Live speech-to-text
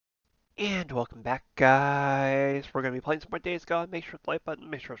And welcome back, guys. We're going to be playing some more Days Gone. Make sure to like button,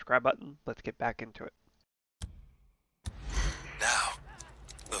 make sure to subscribe button. Let's get back into it. Now,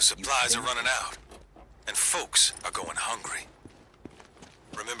 those supplies are running out, and folks are going hungry.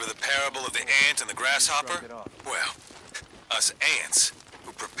 Remember the parable of the ant and the grasshopper? Well, us ants,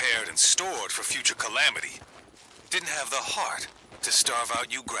 who prepared and stored for future calamity, didn't have the heart to starve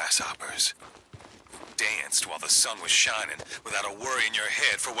out you grasshoppers. Danced while the sun was shining without a worry in your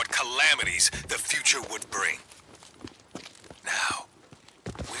head for what calamities the future would bring. Now,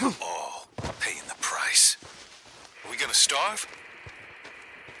 we're all paying the price. Are we gonna starve?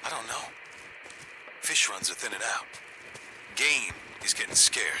 I don't know. Fish runs are thinning out. Game is getting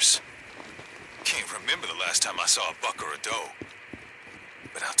scarce. Can't remember the last time I saw a buck or a doe.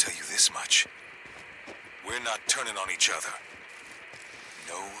 But I'll tell you this much. We're not turning on each other.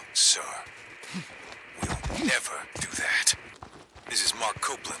 No, sir. We'll never do that. This is Mark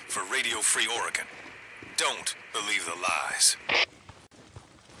Copeland for Radio Free Oregon. Don't believe the lies.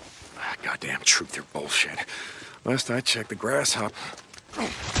 Goddamn truth, they're bullshit. Last I checked, the grasshopper...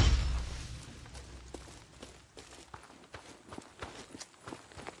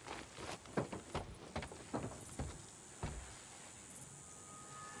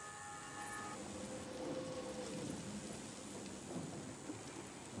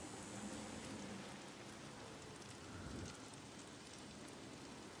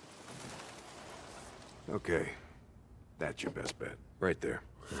 Okay. That's your best bet. Right there.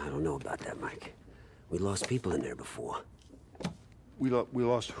 I don't know about that, Mike. We lost people in there before. We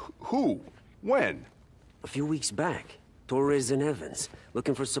lost who? When? A few weeks back. Torres and Evans,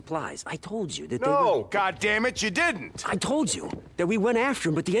 looking for supplies. I told you that they No, were... goddammit, you didn't! I told you that we went after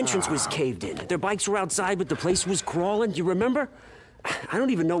them, but the entrance was caved in. Their bikes were outside, but the place was crawling. You remember? I don't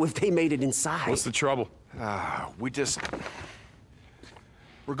even know if they made it inside. What's the trouble?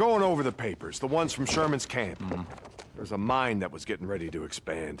 We're going over the papers, the ones from Sherman's camp. There's a mine that was getting ready to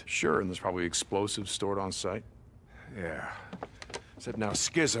expand. Sure, and there's probably explosives stored on site. Yeah. Except now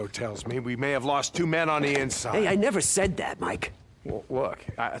Schizo tells me we may have lost 2 men on the inside. Hey, I never said that, Mike. Well, look,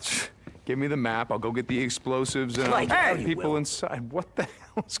 give me the map. I'll go get the explosives and Like, I'll hey, people Will. inside. What the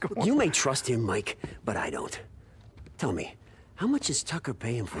hell is going on? You may trust him, Mike, but I don't. Tell me, how much is Tucker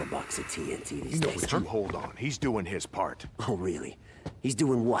paying for a box of TNT these You know days? what, you hold on. He's doing his part. Oh, really? He's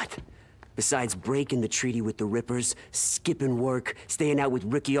doing what? Besides breaking the treaty with the Rippers, skipping work, staying out with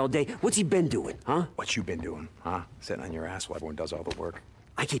Ricky all day, what's he been doing, huh? What you been doing, huh? Sitting on your ass while everyone does all the work.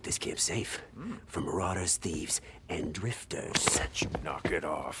 I keep this camp safe. From marauders, thieves, and drifters. Knock it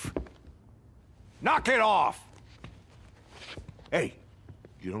off. Knock it off! Hey,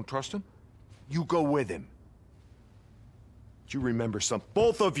 you don't trust him? You go with him. Do you remember something?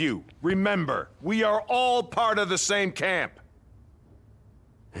 Both of you, remember, we are all part of the same camp.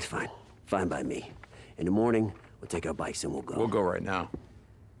 That's fine. Fine by me. In the morning, we'll take our bikes and we'll go. We'll go right now.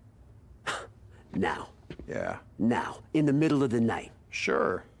 Now. Yeah. Now. In the middle of the night.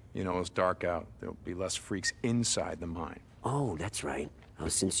 Sure. You know, it's dark out. There'll be less freaks inside the mine. Oh, that's right.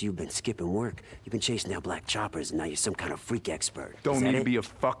 Since you've been skipping work, you've been chasing down black choppers, and now you're some kind of freak expert. Don't Is that need to it? be a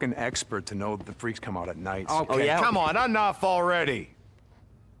fucking expert to know that the freaks come out at night. Okay, Oh, yeah? come on, enough already.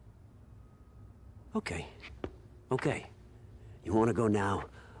 Okay. Okay. You want to go now?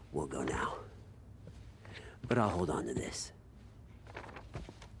 We'll go now. But I'll hold on to this.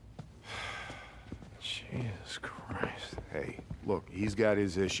 Jesus Christ. Hey, look, he's got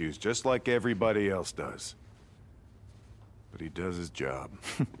his issues, just like everybody else does. But he does his job.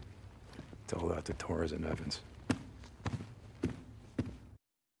 Tell that to Torres and Evans.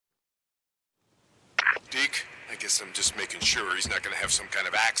 Deke, I guess I'm just making sure he's not gonna have some kind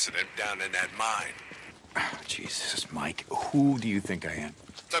of accident down in that mine. Jesus, Mike, who do you think I am?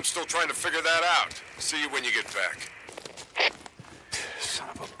 I'm still trying to figure that out. See you when you get back. Son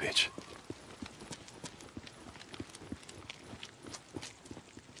of a bitch.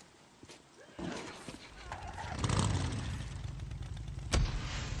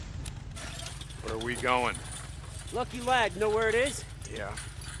 Where are we going? Lucky lad, know where it is? Yeah.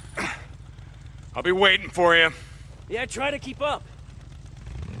 I'll be waiting for you. Yeah, try to keep up.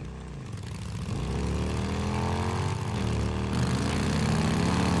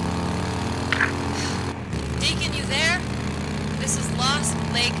 Deacon, you there? This is Lost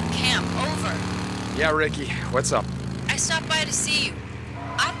Lake Camp. Over. Yeah, Ricky, what's up? I stopped by to see you.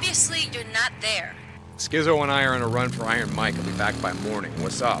 Obviously, you're not there. Schizo and I are on a run for Iron Mike. I'll be back by morning.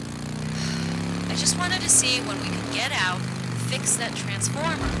 What's up? I just wanted to see when we could get out, fix that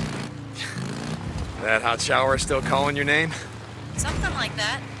transformer. That hot shower still calling your name? Something like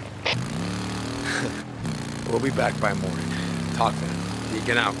that. We'll be back by morning. Talk then.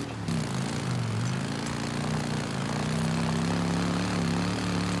 Deacon out.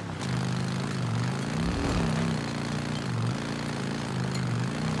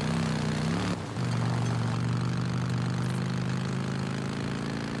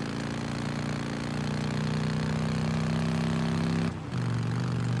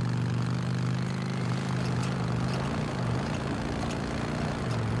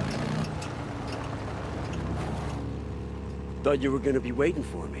 thought you were gonna be waiting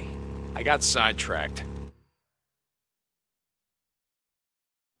for me. I got sidetracked.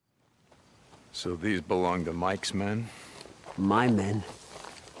 So these belong to Mike's men? My men.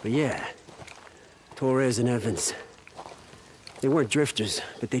 But yeah, Torres and Evans. They weren't drifters,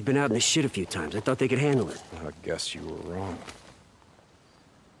 but they'd been out in the shit a few times. I thought they could handle it. I guess you were wrong.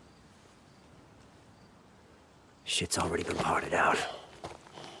 Shit's already been parted out.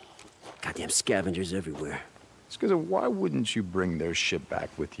 Goddamn scavengers everywhere. Skizzo, why wouldn't you bring their shit back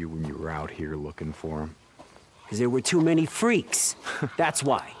with you when you were out here looking for them? Because there were too many freaks. That's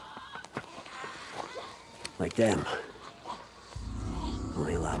why. Like them.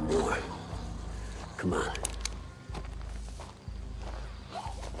 Only a lot more. Come on.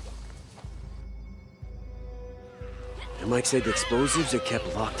 And Mike said the explosives are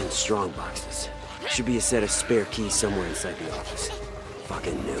kept locked in strong boxes. Should be a set of spare keys somewhere inside the office.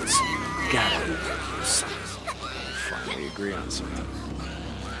 Fucking news. God, I hate those suckers. Finally agree on something.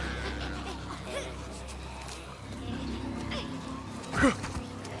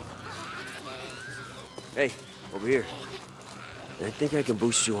 Hey, over here. I think I can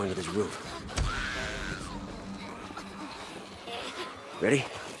boost you onto this roof. Ready?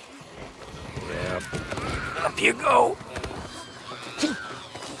 Yeah. Up you go!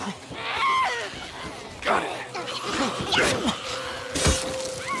 Got it.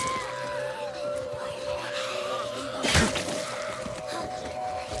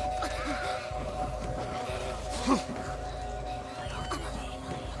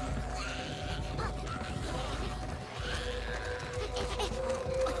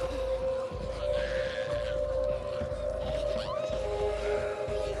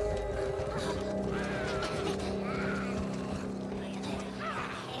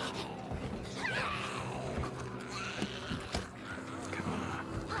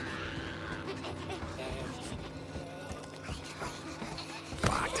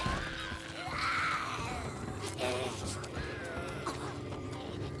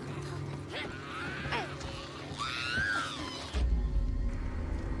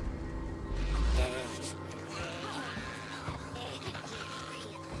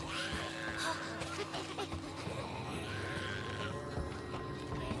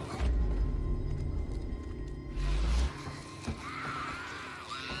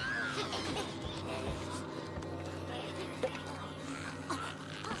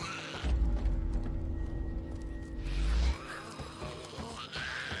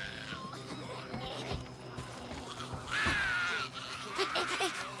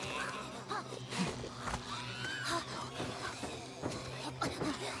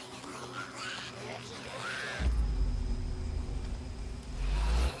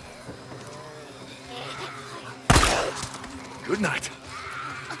 Good night.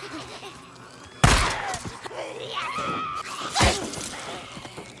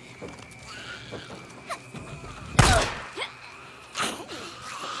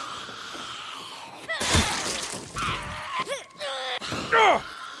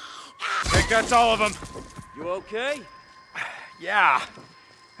 Think that's all of them. You okay? Yeah.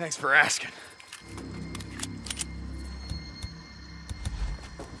 Thanks for asking.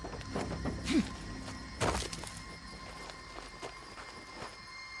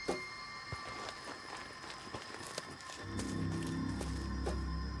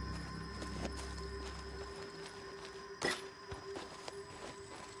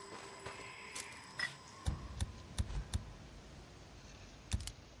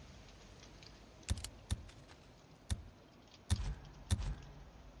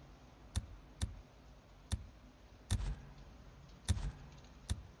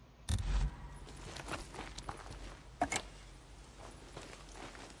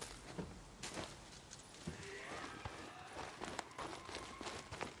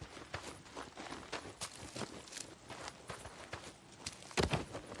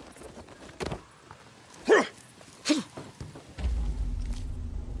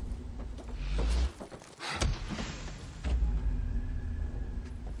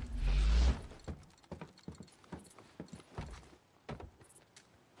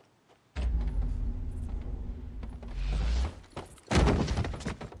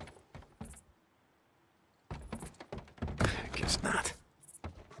 Guess not.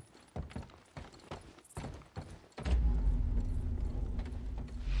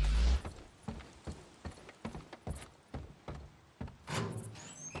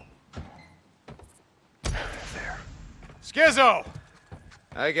 There. Skizzo!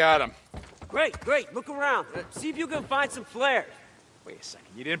 I got him. Great, great. Look around. See if you can find some flares. Wait a second,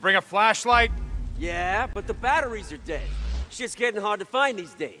 you didn't bring a flashlight? Yeah, but the batteries are dead. Shit's getting hard to find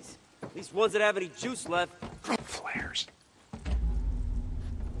these days. At least ones that have any juice left. Flares.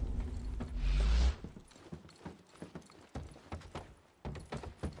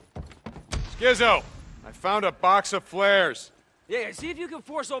 Gizzo, I found a box of flares. Yeah, see if you can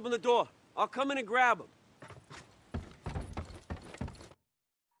force open the door. I'll come in and grab them.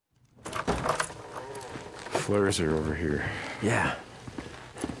 Flares are over here. Yeah.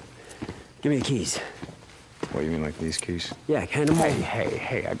 Give me the keys. What, you mean like these keys? Yeah, hand them over.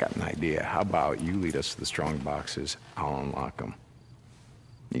 Hey, I got an idea. How about you lead us to the strong boxes? I'll unlock them.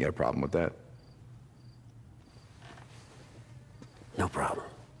 You got a problem with that? No problem.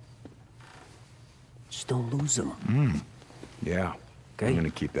 Just don't lose them. Yeah. Okay. I'm gonna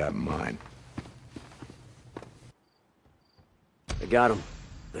keep that in mind. I got them.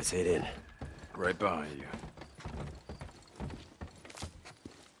 Let's head in. Right behind you.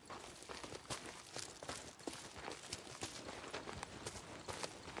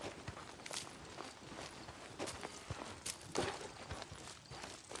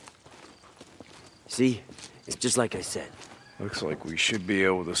 See? It's just like I said. Looks like we should be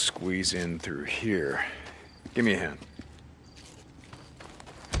able to squeeze in through here. Give me a hand.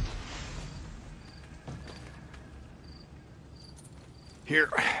 Here,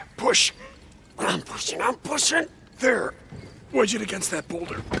 push. I'm pushing. There. Wedge it against that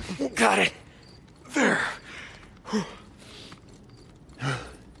boulder. Got it. There.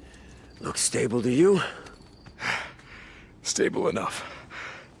 Looks stable to you? Stable enough.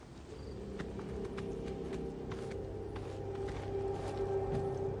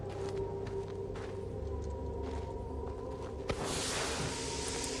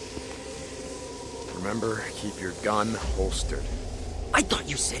 Remember, keep your gun holstered. I thought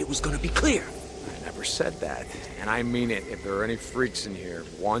you said it was gonna be clear. I never said that, and I mean it. If there are any freaks in here,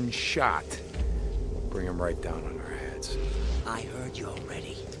 one shot will bring them right down on our heads. I heard you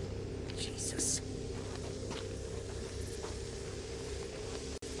already. Jesus.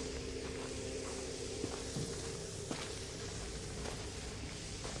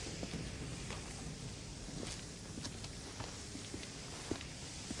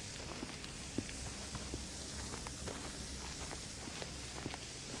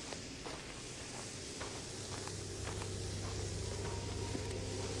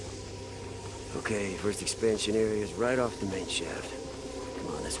 Okay, first expansion area is right off the main shaft.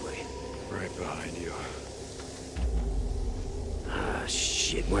 Come on, this way. Right behind you. Ah,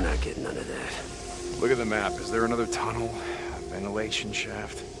 shit, we're not getting none of that. Look at the map. Is there another tunnel? A ventilation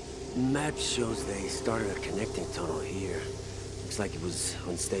shaft? Map shows they started a connecting tunnel here. Looks like it was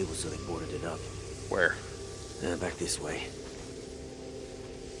unstable, so they boarded it up. Where? Back this way.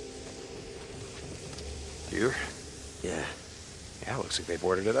 Here? Yeah. Yeah, looks like they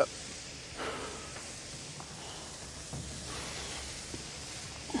boarded it up.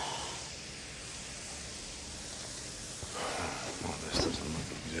 Well, this doesn't look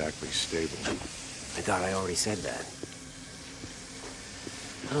exactly stable. I thought I already said that.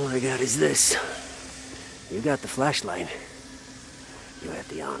 All I got is this. You got the flashlight. You had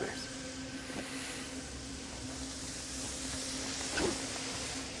the honors.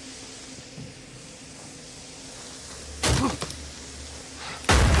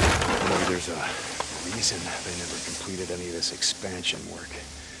 Maybe there's a reason they never completed any of this expansion work.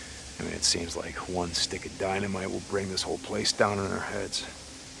 I mean, it seems like one stick of dynamite will bring this whole place down on our heads.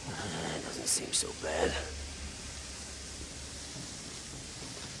 It doesn't seem so bad.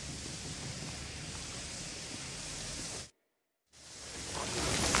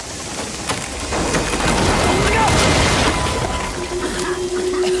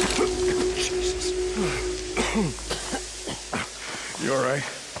 You all right?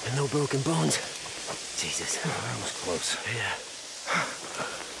 No broken bones. Jesus. Oh, that was close. Yeah.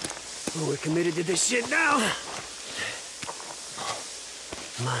 Well, we're committed to this shit now.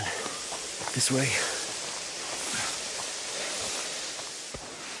 Come on. This way.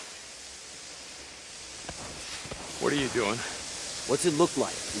 What are you doing? What's it look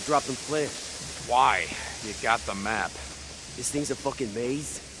like? You dropping flares. Why? You got the map. This thing's a fucking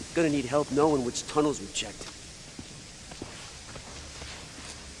maze. Gonna need help knowing which tunnels we checked.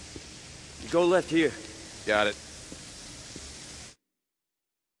 You go left here. Got it.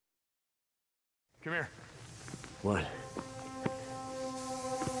 Come here. What?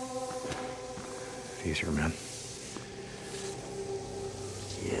 These are men.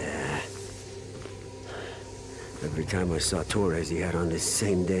 Yeah. Every time I saw Torres, he had on this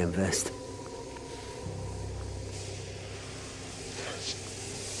same damn vest.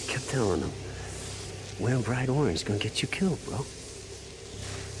 I kept telling him, wearing bright orange gonna get you killed, bro.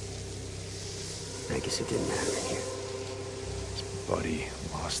 I guess it didn't matter in here. His buddy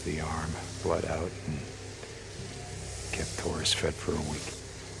lost the arm, bled out, and kept Torres fed for a week.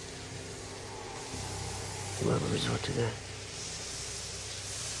 You ever resort to that?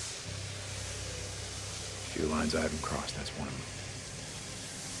 few lines I haven't crossed, that's one of them.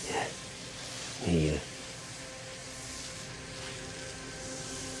 Yeah.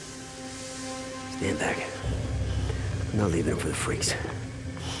 Stand back. I'm not leaving him for the freaks.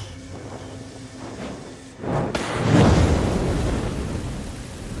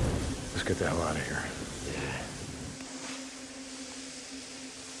 Let's get the hell out of here. Yeah.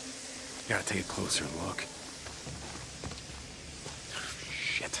 Gotta take a closer look.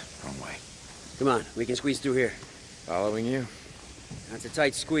 Shit, wrong way. Come on, we can squeeze through here. Following you. That's a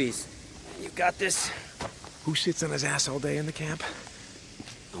tight squeeze. You got this? Who sits on his ass all day in the camp?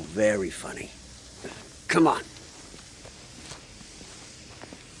 Oh, very funny. Come on.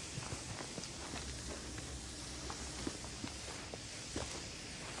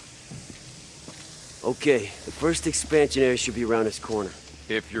 Okay, the first expansion area should be around this corner.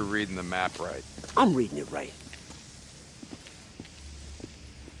 If you're reading the map right. I'm reading it right.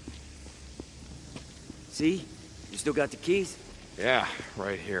 See? You still got the keys? Yeah,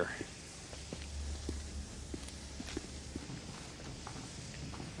 right here.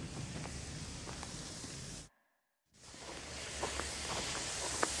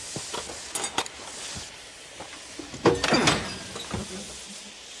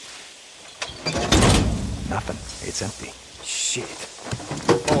 Nothing. It's empty. Shit.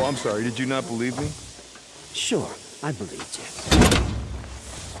 Oh, I'm sorry. Did you not believe me? Sure, I believed you.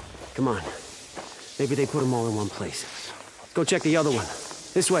 Come on. Maybe they put them all in one place. Let's go check the other one.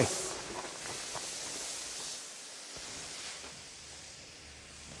 This way.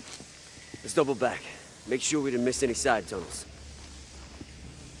 Let's double back. Make sure we didn't miss any side tunnels.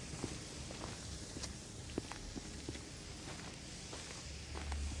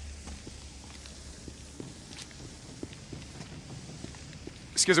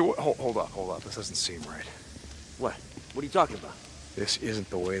 Skizzo, hold up. This doesn't seem right. What? What are you talking about? This isn't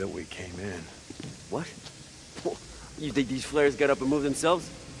the way that we came in. What? You think these flares got up and moved themselves?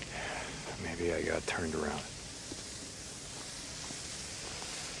 Maybe I got turned around.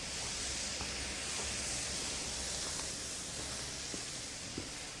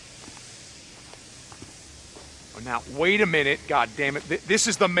 Oh, now, wait a minute, God damn it. This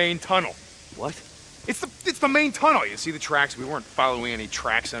is the main tunnel. What? It's the main tunnel. You see the tracks? We weren't following any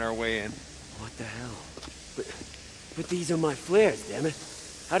tracks on our way in. What the hell? But these are my flares, damn it.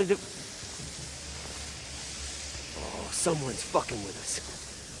 How did it... Oh, someone's fucking with us.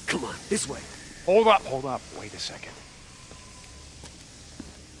 Come on, this way. Hold up. Wait a second.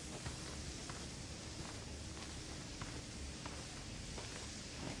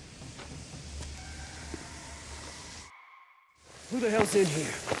 Who the hell's in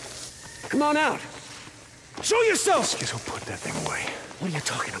here? Come on out. Show yourself! Skizzo, put that thing away. What are you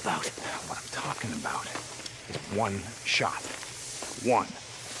talking about? What I'm talking about is one shot. One.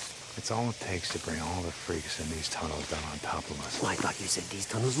 It's all it takes to bring all the freaks in these tunnels down on top of us. Well, I thought you said these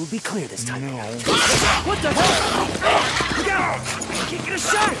tunnels would be clear this time. No. What the hell? Look out! I can't get a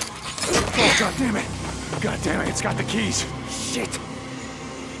shot! Oh, God damn it! God damn it, it's got the keys. Shit!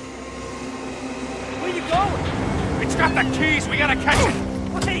 Where you going? It's got the keys, we gotta catch it!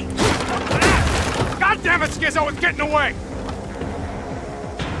 Wait! God damn it, Skizzo, it's getting away!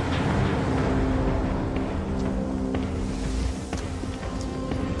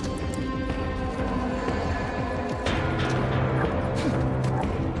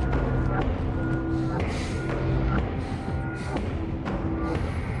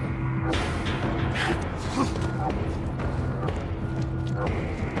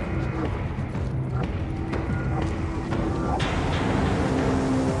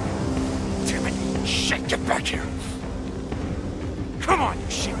 Get back here! Come on, you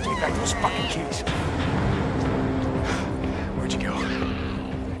shit! Give me back those fucking keys! Where'd you go?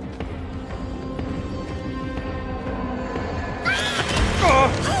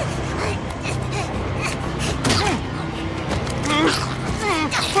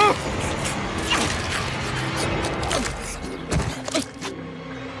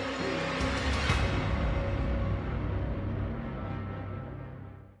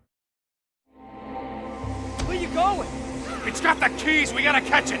 It's got the keys, we gotta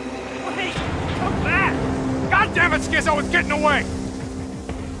catch it! Wait! Come back! God damn it, Skizzo, it's getting away!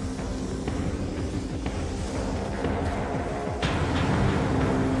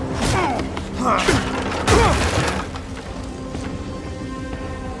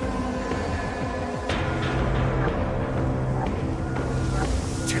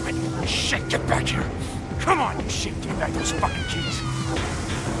 Damn it! Shit, get back here! Come on, you shit! Give me back those fucking keys!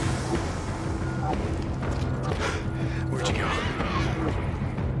 Where'd you go?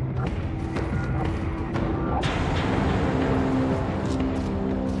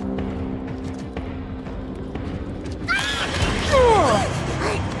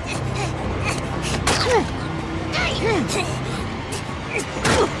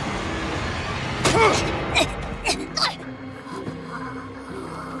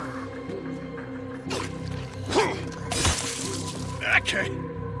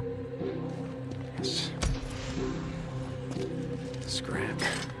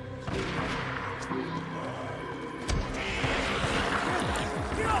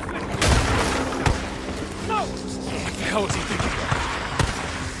 What the hell is he thinking?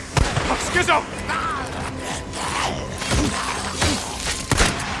 Oh, Skizzo!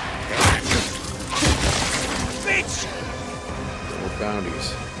 Bitch! Little bounties.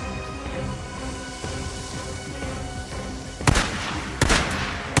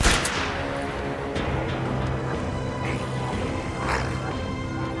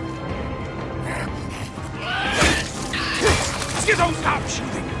 Skizzo, stop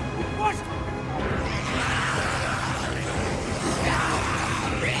shooting! What?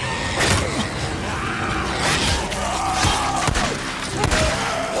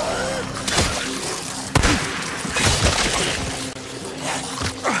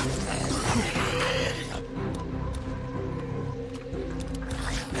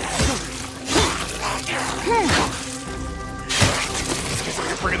 Skizzo,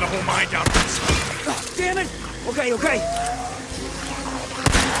 you're bringing the whole mine down. Oh, damn it! Okay, okay.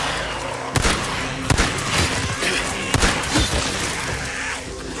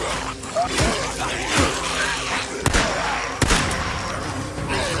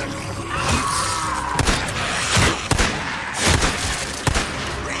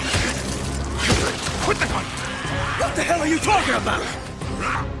 Quit the gun! What the hell are you talking about?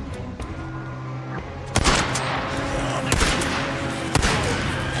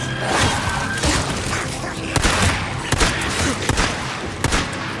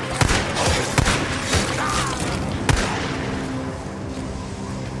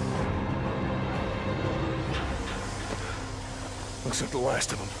 Looks like the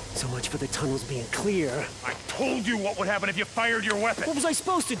last of them. So much for the tunnels being clear. I told you what would happen if you fired your weapon. What was I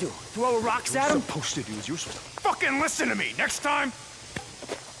supposed to do? Throw rocks at him? Supposed to do is you're supposed to fucking listen to me. Next time,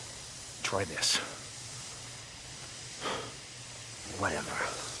 try this. Whatever.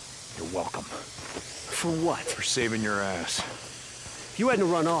 You're welcome For what? for saving your ass. If you hadn't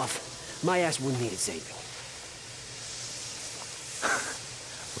run off, my ass wouldn't need a saving.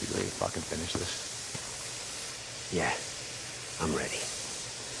 We ready to fucking finish this? Yeah, I'm ready.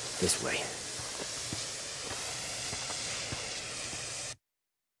 This way.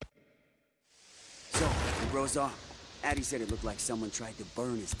 So, the bro's off. Addy said it looked like someone tried to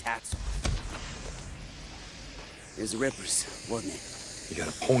burn his tats off. There's the Rippers, wasn't it? You got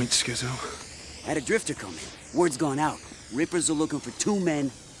a point, Skizzo? Had a drifter come in. Word's gone out. Rippers are looking for 2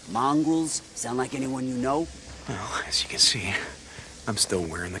 men. Mongrels. Sound like anyone you know? Well, as you can see, I'm still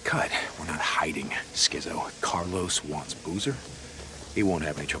wearing the cut. We're not hiding, Skizzo. Carlos wants Boozer. He won't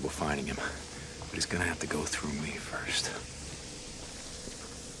have any trouble finding him, but he's gonna have to go through me first.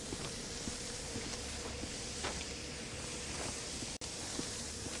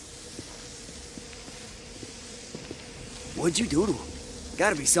 What'd you do to him?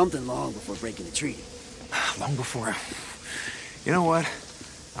 Gotta be something long before breaking the treaty. Long before... You know what?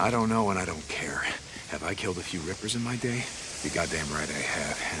 I don't know and I don't care. Have I killed a few Rippers in my day? You're goddamn right I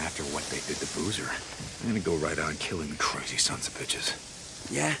have. And after what they did to Boozer, I'm gonna go right on killing the crazy sons of bitches.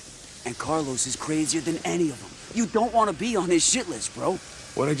 Yeah? And Carlos is crazier than any of them. You don't want to be on his shit list, bro.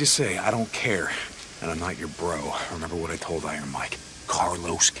 What'd I just say? I don't care. And I'm not your bro. Remember what I told Iron Mike.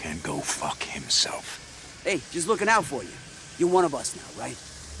 Carlos can go fuck himself. Hey, just looking out for you. You're one of us now, right?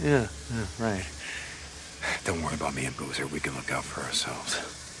 Yeah, right. Don't worry about me and Boozer. We can look out for ourselves.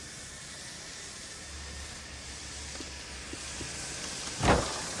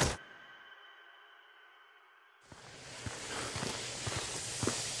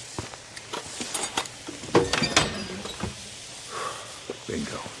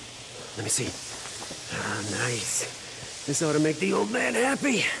 Bingo. Let me see. Ah, nice. This ought to make the old man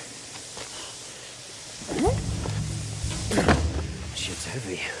happy. Shit's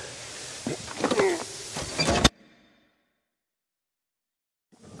heavy.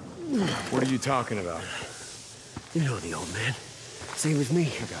 What are you talking about? You know the old man. Same with me.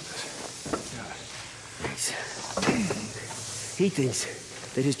 I got this. Thanks. He thinks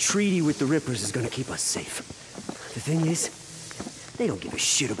that his treaty with the Rippers is gonna keep us safe. The thing is, they don't give a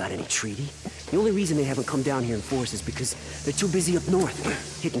shit about any treaty. The only reason they haven't come down here in force is because they're too busy up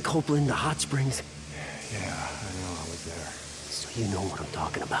north, hitting Copeland, the hot springs. Yeah, I know. I was there. So you know what I'm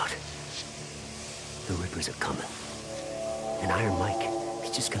talking about. The Rippers are coming. And Iron Mike,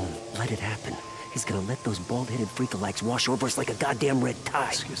 he's just gonna let it happen. He's gonna let those bald-headed freakalikes wash over us like a goddamn red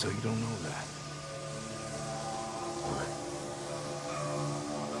tide. So you don't know that.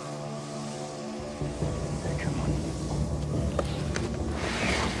 Hey, come on.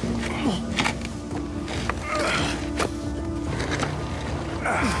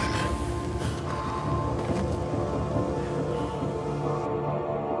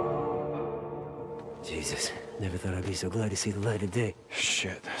 Jesus, never thought I'd be so glad to see the light of day.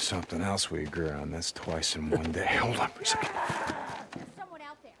 Shit, something else we agree on. That's twice in one day. Hold on for a second. There's someone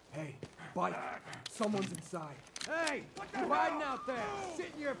out there. Hey, bite. Someone's inside. Hey, you hiding out there?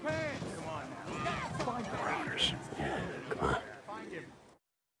 Sit in your pants. Come on now. Find the Routers. Come on.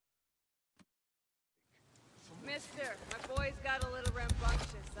 Mister, my boy's got a little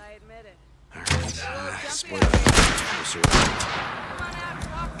rambunctious, I admit it. All right, split up. Closer. Come on out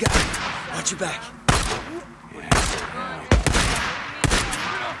and walk. Got it. Watch your back.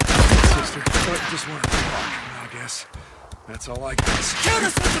 Sister, I just wanted to talk, I guess. That's all I got. Shoot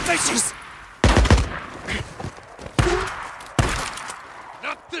us with the bitches!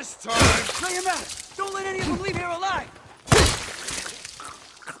 Not this time! Bring him out! Don't let any of them leave here alive!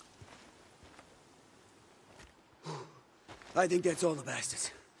 I think that's all the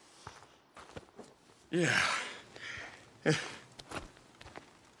bastards. Yeah.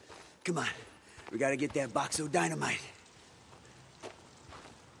 Come on. We gotta get that box of dynamite.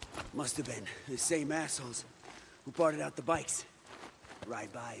 Must have been the same assholes who parted out the bikes.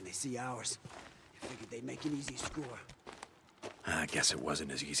 Ride by and they see ours. Figured they'd make an easy score. I guess it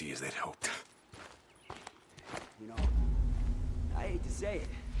wasn't as easy as they'd hoped. You know, I hate to say it.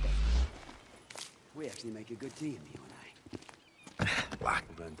 We actually make a good team, you and I. Well,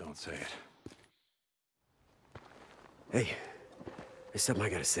 then don't say it. Hey, there's something I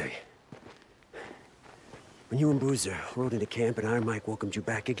gotta say. When you and Bruiser rode into camp and Iron Mike welcomed you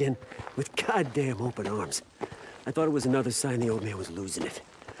back again with goddamn open arms, I thought it was another sign the old man was losing it.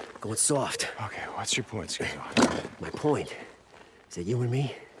 Going soft. Okay, what's your point, Schizo? My point is that you and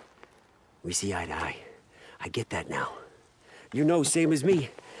me, we see eye to eye. I get that now. You know, same as me.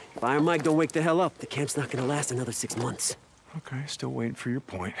 If Iron Mike don't wake the hell up, the camp's not gonna last another 6 months. Okay, still waiting for your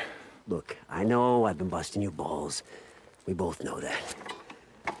point. Look, I know I've been busting your balls. We both know that.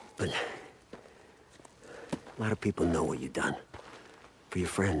 But a lot of people know what you've done. For your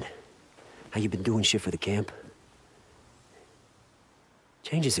friend. How you've been doing shit for the camp.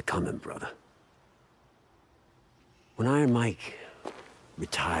 Changes are coming, brother. When Iron Mike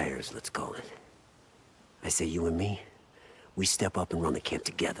retires, let's call it, I say you and me, we step up and run the camp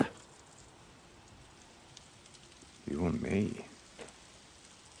together. You and me?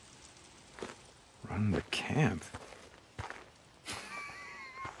 Run the camp?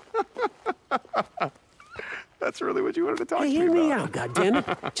 That's really what you wanted to talk to me about. Hey, hear me out,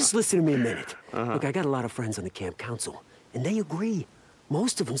 goddammit. Just listen to me a minute. Look, I got a lot of friends on the camp council, and they agree.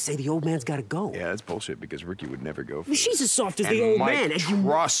 Most of them say the old man's gotta go. Yeah, that's bullshit, because Ricky would never go for this. She's as soft as the old man, and Mike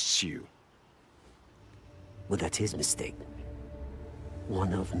trusts you. Well, that's his mistake.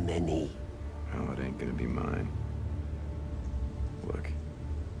 One of many. Oh, it ain't gonna be mine. Look,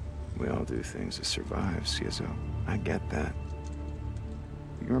 we all do things to survive, Schizo. I get that.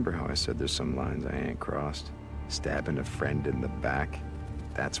 You remember how I said there's some lines I ain't crossed? Stabbing a friend in the back?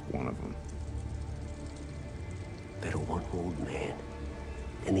 That's one of them. Better one old man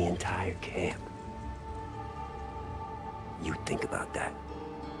than the entire camp. You think about that.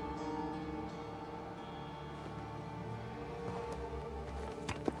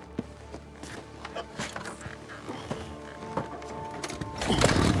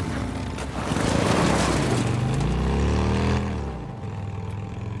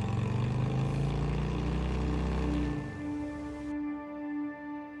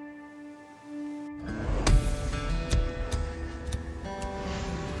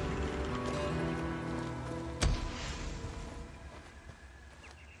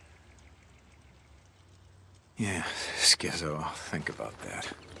 Yeah, Schizo, I'll think about that.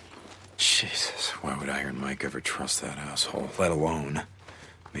 Jesus, why would Iron Mike ever trust that asshole, let alone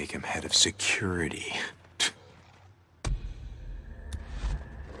make him head of security?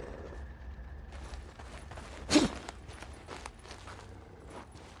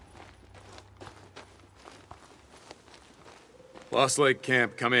 Lost Lake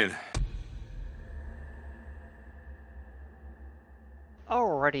Camp, come in.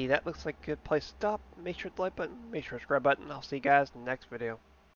 Alrighty, that looks like a good place to stop. Make sure to like button, make sure to subscribe button. I'll see you guys in the next video.